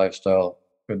healthy lifestyle,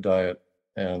 good diet,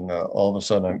 and all of a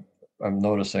sudden I'm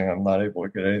noticing I'm not able to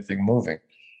get anything moving.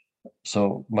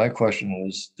 So my question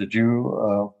is, did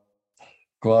you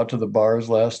go out to the bars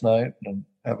last night and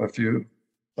have a few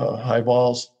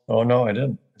highballs? Oh no, I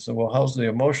didn't. I said, well, how's the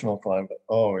emotional climate?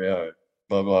 Oh yeah,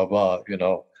 blah blah blah.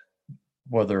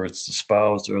 Whether it's the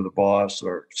spouse or the boss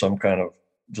or some kind of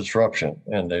disruption,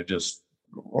 and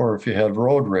or if you have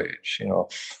road rage.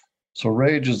 So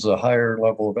rage is a higher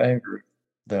level of anger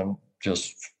than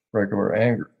just regular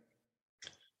anger.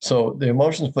 So the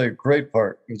emotions play a great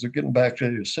part because they're getting back to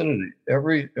the acidity.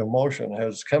 Every emotion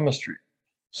has chemistry.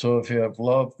 So if you have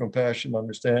love, compassion,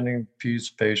 understanding, peace,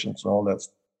 patience, and all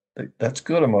that's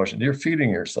good emotion. You're feeding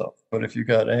yourself. But if you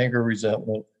got anger,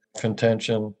 resentment,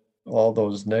 contention, all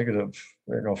those negative,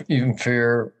 even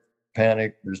fear,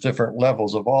 panic, there's different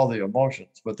levels of all the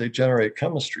emotions, but they generate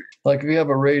chemistry. Like if you have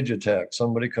a rage attack,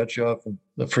 somebody cuts you off in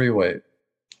the freeway,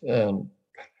 and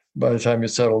by the time you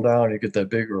settle down, you get that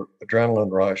big adrenaline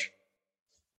rush.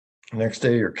 Next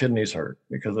day, your kidneys hurt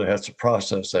because it has to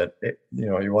process that,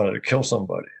 you wanted to kill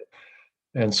somebody.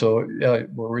 And so, yeah,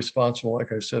 we're responsible,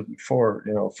 like I said before,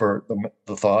 for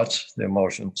the thoughts, the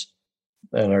emotions,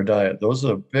 and our diet. Those are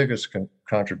the biggest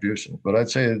contributions. But I'd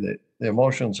say that the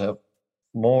emotions have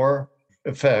more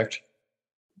effect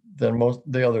than most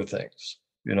the other things.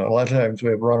 A lot of times we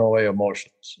have runaway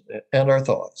emotions and our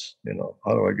thoughts.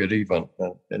 How do I get even?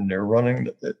 And they're running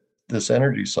this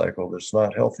energy cycle that's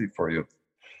not healthy for you.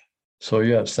 So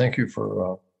yes, thank you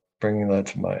for bringing that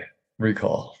to my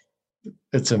recall.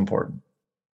 It's important.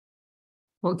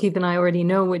 What Keith and I already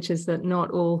know, which is that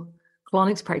not all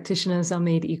colonics practitioners are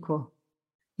made equal.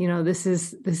 This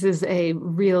is a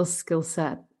real skill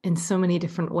set in so many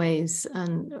different ways.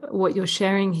 And what you're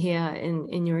sharing here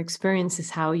in your experience is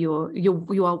how you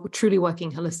are truly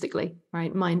working holistically,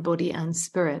 right? Mind, body, and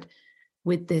spirit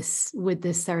with this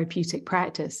therapeutic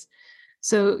practice.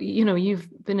 So,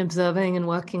 you've been observing and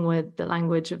working with the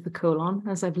language of the colon,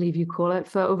 as I believe you call it,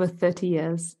 for over 30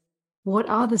 years. What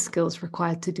are the skills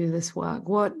required to do this work?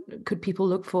 What could people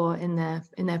look for in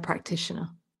their practitioner?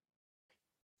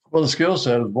 Well, the skill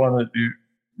set is one that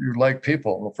you like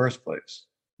people in the first place,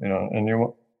 and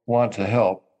you want to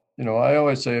help. I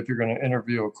always say if you're going to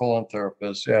interview a colon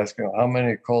therapist, you ask how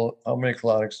many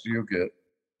colonics do you get?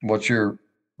 What's your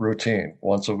routine?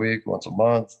 Once a week, once a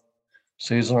month,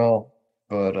 seasonal?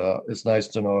 But it's nice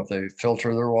to know if they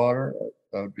filter their water.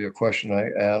 That would be a question I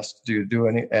ask. Do you do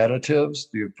any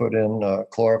additives? Do you put in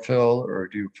chlorophyll, or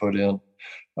do you put in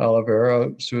aloe vera,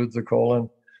 soothe the colon?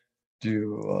 Do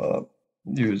you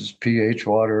use pH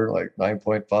water like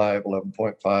 9.5,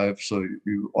 11.5, so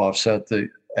you offset the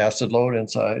acid load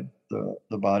inside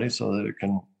the body so that it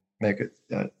can make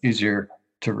it easier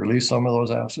to release some of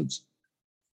those acids?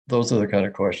 Those are the kind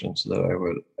of questions that I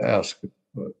would ask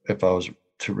if I was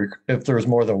if there was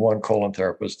more than one colon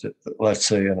therapist, let's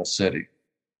say in a city.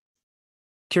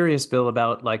 Curious, Bill,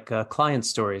 about client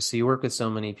stories. So you work with so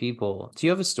many people. Do you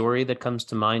have a story that comes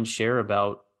to mind, share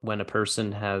about when a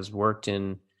person has worked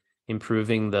in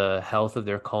improving the health of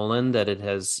their colon, that it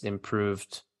has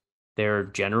improved their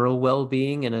general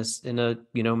well-being in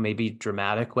a maybe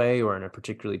dramatic way or in a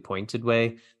particularly pointed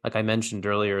way? Like I mentioned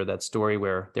earlier, that story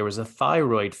where there was a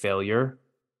thyroid failure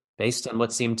based on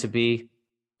what seemed to be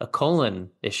a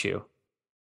colon issue.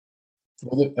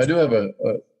 Well, I do have a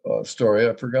story.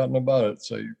 I've forgotten about it,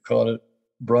 so you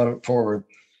brought it forward.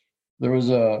 There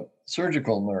was a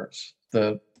surgical nurse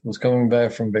that was coming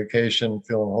back from vacation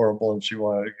feeling horrible, and she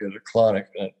wanted to get a colonic.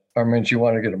 She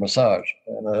wanted to get a massage.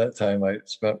 And at that time, I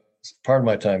spent part of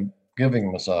my time giving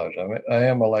a massage. I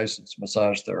am a licensed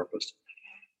massage therapist.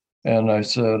 And I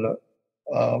said,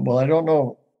 well, I don't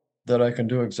know that I can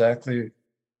do exactly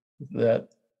that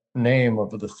name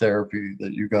of the therapy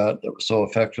that you got that was so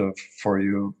effective for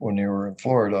you when you were in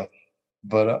Florida,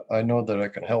 but I know that I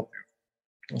can help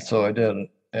you. So I did.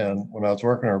 And when I was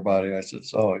working on her body, I said,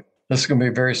 oh, this is going to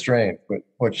be very strange, but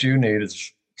what you need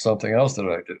is something else that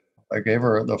I do. I gave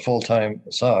her the full-time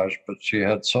massage, but she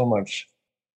had so much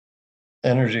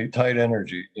energy, tight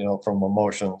energy, from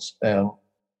emotions. And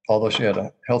although she had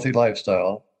a healthy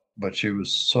lifestyle, but she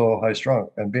was so high strung.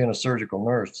 And being a surgical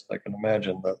nurse, I can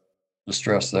imagine the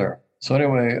stress there. So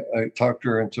anyway, I talked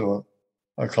her into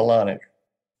a colonic.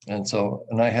 And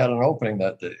I had an opening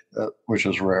that day, which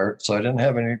was rare. So I didn't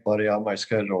have anybody on my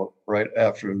schedule right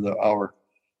after the hour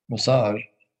massage.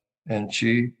 And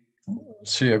she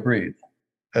agreed.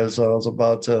 As I was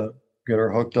about to get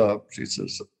her hooked up, she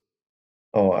says,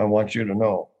 "Oh, I want you to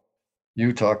know,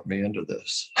 you talked me into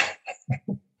this."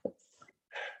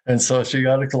 And so she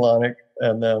got a colonic,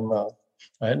 and then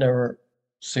I had never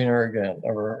seen her again,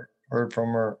 never heard from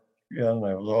her again.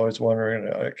 I was always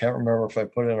wondering, I can't remember if I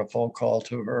put in a phone call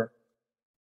to her.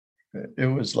 It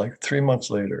was like 3 months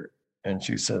later, and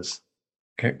she says,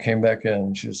 came back in,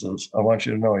 and she says, "I want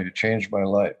you to know you changed my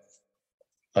life.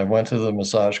 I went to the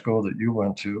massage school that you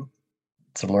went to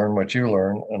learn what you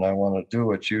learn, and I want to do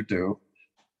what you do."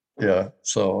 Yeah,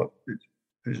 so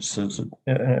it says, and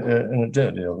it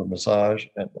did, the massage,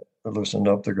 and it loosened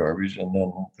up the garbage, and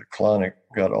then the colonic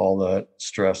got all that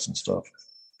stress and stuff,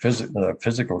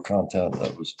 physical content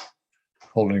that was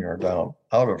holding her down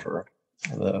out of her.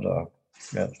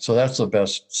 So that's the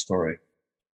best story.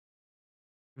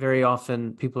 Very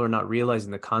often people are not realizing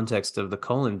the context of the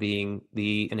colon being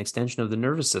an extension of the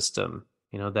nervous system,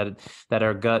 that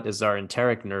our gut is our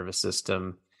enteric nervous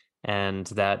system, and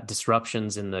that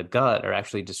disruptions in the gut are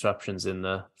actually disruptions in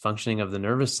the functioning of the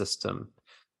nervous system.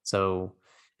 So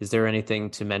is there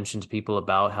anything to mention to people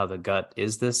about how the gut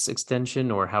is this extension,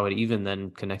 or how it even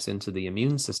then connects into the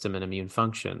immune system and immune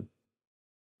function?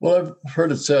 Well, I've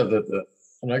heard it said that,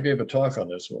 and I gave a talk on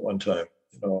this at one time,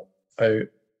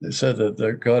 they said that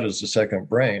the gut is the second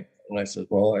brain. And I said,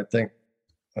 well, I think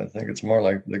it's more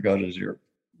like the gut is your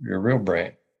real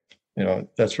brain.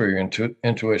 That's where your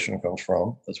intuition comes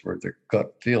from. That's where the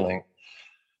gut feeling.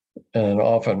 And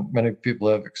often many people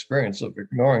have experience of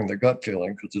ignoring the gut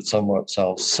feeling because it somewhat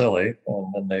sounds silly,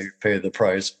 and then they pay the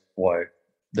price why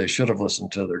they should have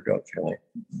listened to their gut feeling.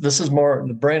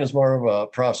 The brain is more of a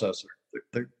processor.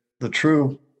 The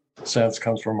true sense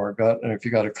comes from our gut. And if you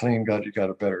got a clean gut, you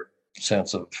got a better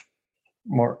sense of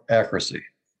more accuracy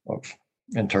of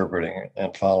interpreting it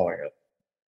and following it.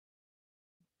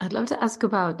 I'd love to ask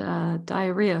about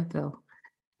diarrhea, Bill.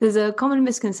 There's a common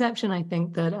misconception, I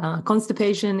think, that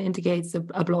constipation indicates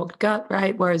a blocked gut,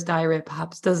 right? Whereas diarrhea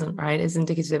perhaps doesn't, right? It's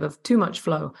indicative of too much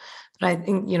flow. But I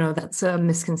think, that's a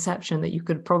misconception that you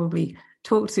could probably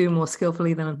talk to more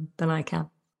skillfully than I can.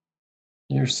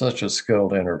 You're such a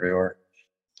skilled interviewer.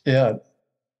 Yeah,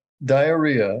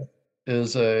 diarrhea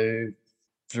is a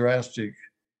drastic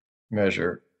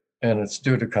measure, and it's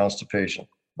due to constipation.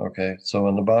 Okay, so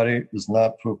when the body is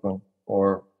not pooping,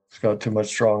 or it's got too much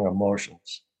strong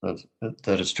emotions,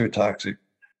 that is too toxic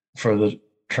for the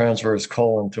transverse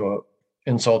colon to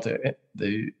insult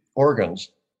the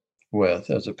organs with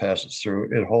as it passes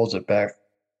through, it holds it back,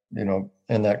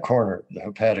 in that corner, the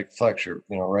hepatic flexure,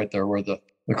 right there where the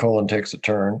colon takes a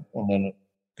turn, and then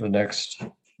the next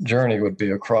journey would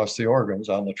be across the organs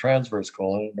on the transverse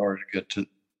colon in order to get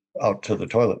out to the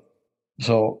toilet.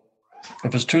 So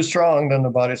if it's too strong, then the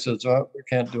body says, "Oh, we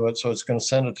can't do it," so it's going to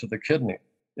send it to the kidney.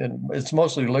 And it's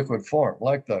mostly liquid form,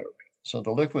 like diarrhea. So the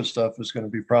liquid stuff is going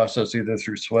to be processed either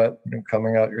through sweat and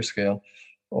coming out your skin,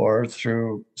 or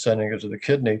through sending it to the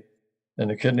kidney.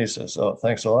 And the kidney says, "Oh,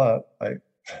 thanks a lot. I'm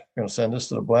going to send this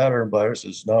to the bladder." And bladder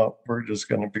says, "No, we're just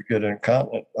going to get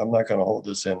incontinent. I'm not going to hold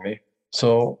this in me."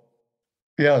 So,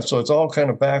 yeah, so it's all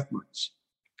kind of backwards.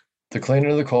 The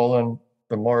cleaner the colon,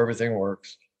 the more everything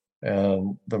works,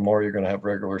 and the more you're going to have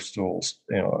regular stools.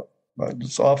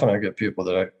 It's often I get people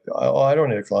that I don't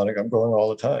need a colonic. I'm going all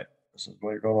the time. I said,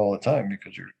 "Well, you're going all the time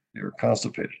because you're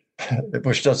constipated,"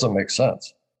 which doesn't make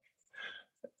sense.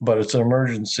 But it's an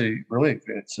emergency relief.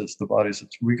 It says the body says,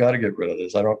 "We got to get rid of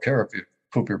this. I don't care if you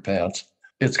poop your pants.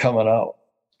 It's coming out."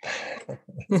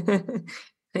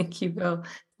 Thank you, Bill.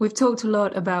 We've talked a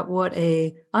lot about what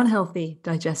a unhealthy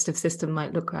digestive system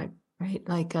might look like, right?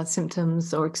 Like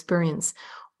symptoms or experience.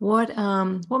 What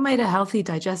might a healthy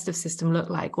digestive system look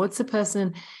like? What's the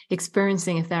person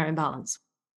experiencing if they're in balance?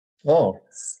 Oh,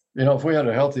 if we had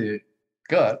a healthy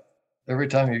gut, every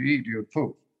time you eat, you would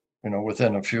poop,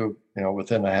 within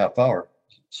within a half hour.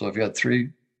 So if you had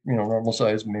 3, normal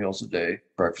sized meals a day,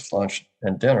 breakfast, lunch,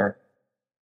 and dinner,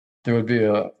 there would be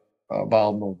a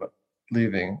bowel movement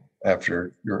leaving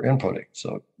after your inputting.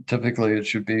 So typically you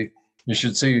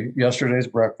should see yesterday's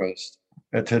breakfast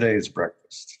at today's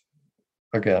breakfast.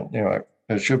 Again,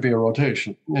 It should be a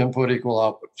rotation, input equal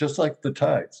output, just like the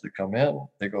tides. They come in,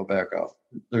 they go back out.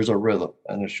 There's a rhythm,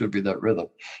 and it should be that rhythm.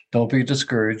 Don't be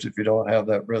discouraged if you don't have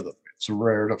that rhythm. It's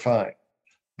rare to find.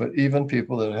 But even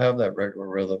people that have that regular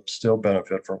rhythm still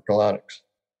benefit from colonics.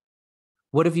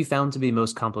 What have you found to be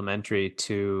most complementary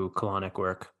to colonic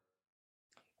work?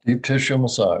 Deep tissue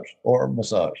massage or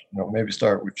massage. Maybe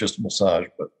start with just massage,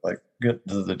 but like get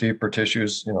to the deeper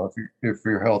tissues, if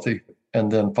you're healthy,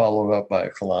 and then follow it up by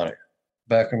a colonic.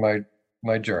 Back in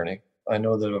my journey, I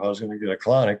know that if I was going to get a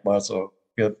colonic, I might also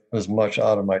get as much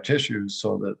out of my tissues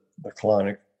so that the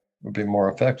colonic would be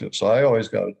more effective. So I always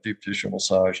got a deep tissue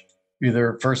massage,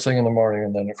 either first thing in the morning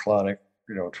and then a colonic,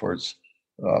 towards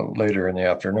later in the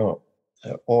afternoon,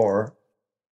 or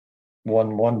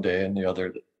one day and the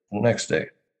other the next day.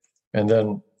 And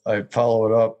then I'd follow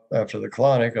it up after the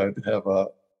colonic. I'd have a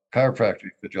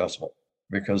chiropractic adjustment,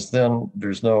 because then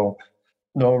there's no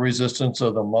resistance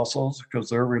of the muscles because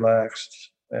they're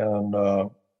relaxed and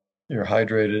you're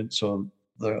hydrated. So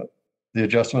the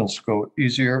adjustments go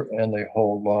easier and they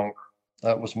hold longer.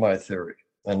 That was my theory,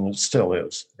 and it still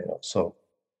is. So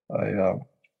I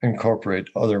incorporate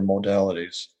other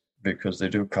modalities because they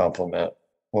do complement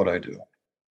what I do.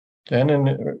 And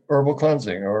in herbal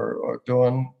cleansing, or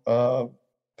doing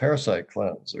parasite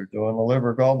cleanse, or doing a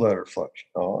liver gallbladder flush.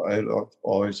 I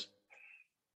always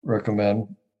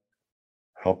recommend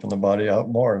helping the body out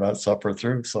more, not suffer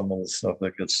through some of the stuff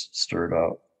that gets stirred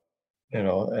out.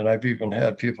 And I've even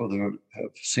had people that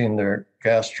have seen their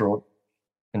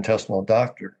gastrointestinal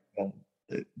doctor, and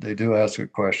they do ask a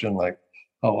question like,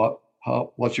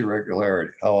 what's your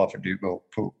regularity? How often do you go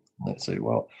poop? And they say,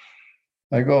 well,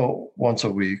 I go once a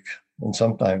week, and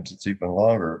sometimes it's even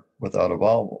longer without a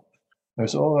bowel movement. I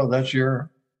said, oh, that's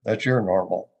your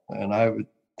normal. And I would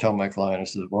tell my client, I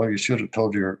said, well, you should have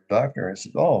told your doctor. I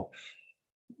said, oh,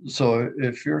 so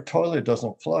if your toilet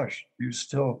doesn't flush, you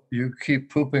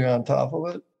keep pooping on top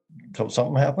of it until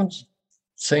something happens?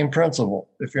 Same principle.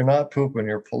 If you're not pooping,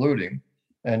 you're polluting,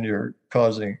 and you're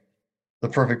causing the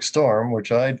perfect storm,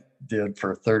 which I did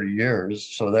for 30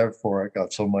 years. So therefore, I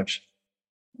got so much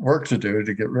work to do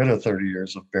to get rid of 30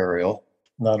 years of burial,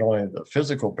 not only the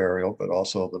physical burial, but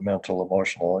also the mental,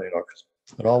 emotional, because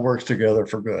it all works together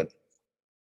for good.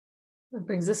 That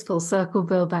brings us full circle,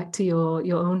 Bill, back to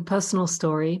your own personal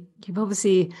story. You've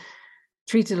obviously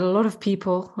treated a lot of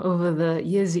people over the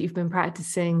years that you've been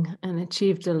practicing and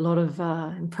achieved a lot of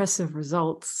impressive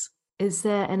results. Is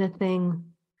there anything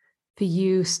for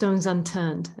you, stones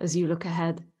unturned, as you look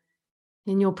ahead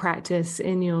in your practice,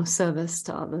 in your service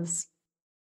to others?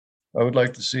 I would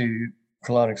like to see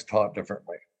colonics taught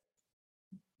differently.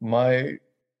 My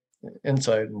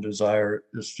insight and desire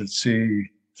is to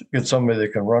get somebody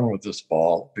that can run with this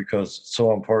ball, because it's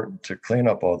so important to clean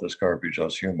up all this garbage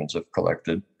us humans have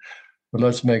collected. But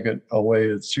let's make it a way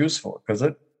that's useful, because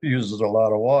it uses a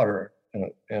lot of water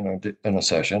in a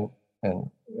session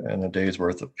and a day's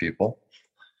worth of people.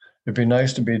 It'd be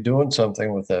nice to be doing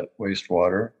something with that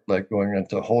wastewater, like going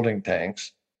into holding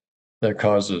tanks that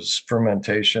causes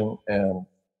fermentation and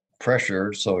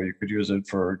pressure, so you could use it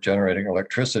for generating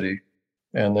electricity,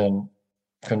 and then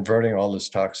converting all this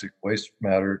toxic waste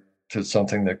matter to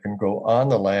something that can go on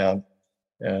the land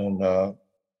and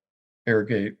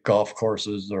irrigate golf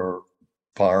courses or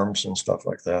farms and stuff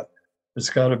like that. It's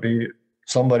got to be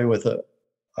somebody with an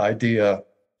idea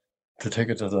to take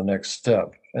it to the next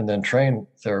step, and then train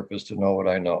therapists to know what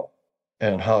I know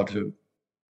and how to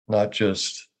not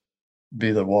just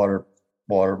be the water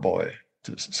boy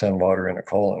to send water in a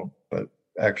colon, but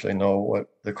actually know what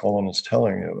the colon is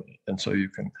telling you. And so you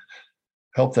can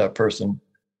help that person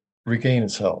regain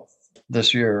his health.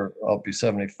 This year, I'll be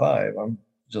 75. I'm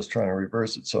just trying to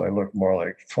reverse it so I look more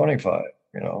like 25,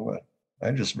 but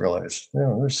I just realized,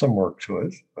 there's some work to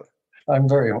it. But I'm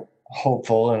very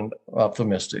hopeful and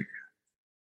optimistic.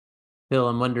 Bill,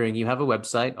 I'm wondering, you have a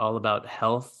website, All About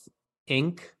Health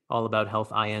Inc.,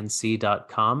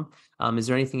 allabouthealthinc.com. Is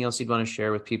there anything else you'd want to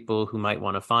share with people who might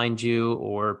want to find you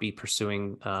or be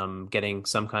pursuing getting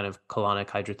some kind of colonic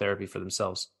hydrotherapy for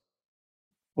themselves?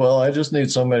 Well, I just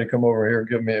need somebody to come over here and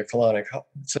give me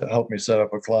help me set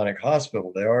up a colonic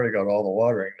hospital. They already got all the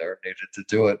watering there needed to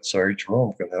do it, so each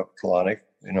room can have a colonic.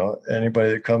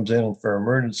 Anybody that comes in for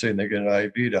emergency and they get an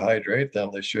IV to hydrate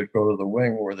them, they should go to the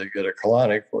wing where they get a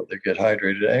colonic, where they get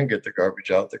hydrated and get the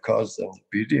garbage out that caused them to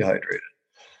be dehydrated.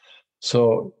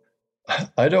 So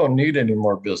I don't need any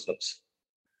more business.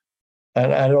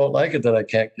 And I don't like it that I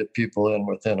can't get people in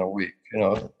within a week.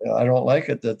 I don't like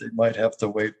it that they might have to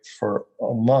wait for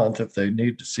a month if they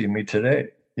need to see me today.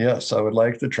 Yes, I would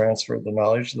like to transfer the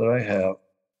knowledge that I have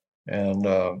and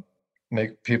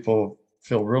make people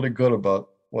feel really good about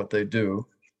what they do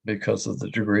because of the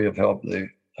degree of help they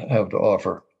have to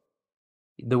offer.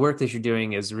 The work that you're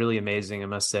doing is really amazing, I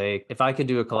must say. If I could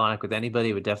do a colonic with anybody,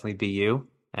 it would definitely be you.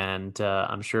 And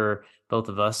I'm sure both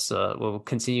of us will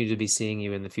continue to be seeing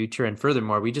you in the future. And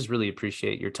furthermore, we just really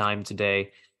appreciate your time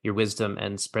today, your wisdom,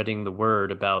 and spreading the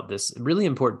word about this really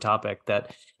important topic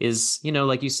that is,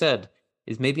 like you said,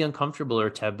 is maybe uncomfortable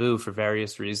or taboo for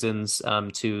various reasons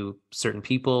to certain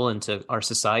people and to our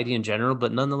society in general,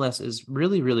 but nonetheless is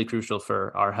really, really crucial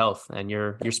for our health. And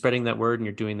you're spreading that word and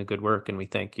you're doing the good work, and we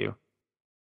thank you.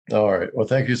 All right. Well,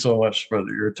 thank you so much for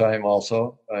your time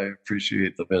also. I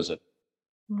appreciate the visit.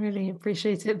 Really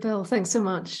appreciate it, Bill. Thanks so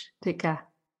much. Take care.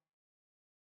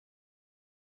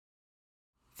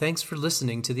 Thanks for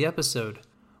listening to the episode.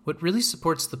 What really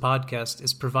supports the podcast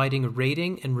is providing a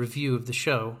rating and review of the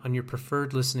show on your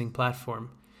preferred listening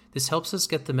platform. This helps us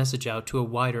get the message out to a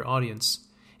wider audience.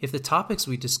 If the topics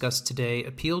we discussed today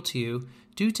appeal to you,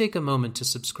 do take a moment to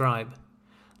subscribe.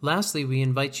 Lastly, we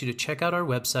invite you to check out our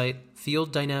website,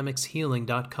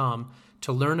 fielddynamicshealing.com,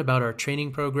 to learn about our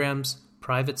training programs,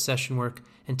 private session work,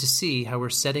 and to see how we're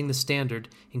setting the standard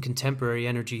in contemporary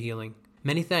energy healing.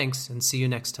 Many thanks, and see you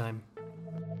next time.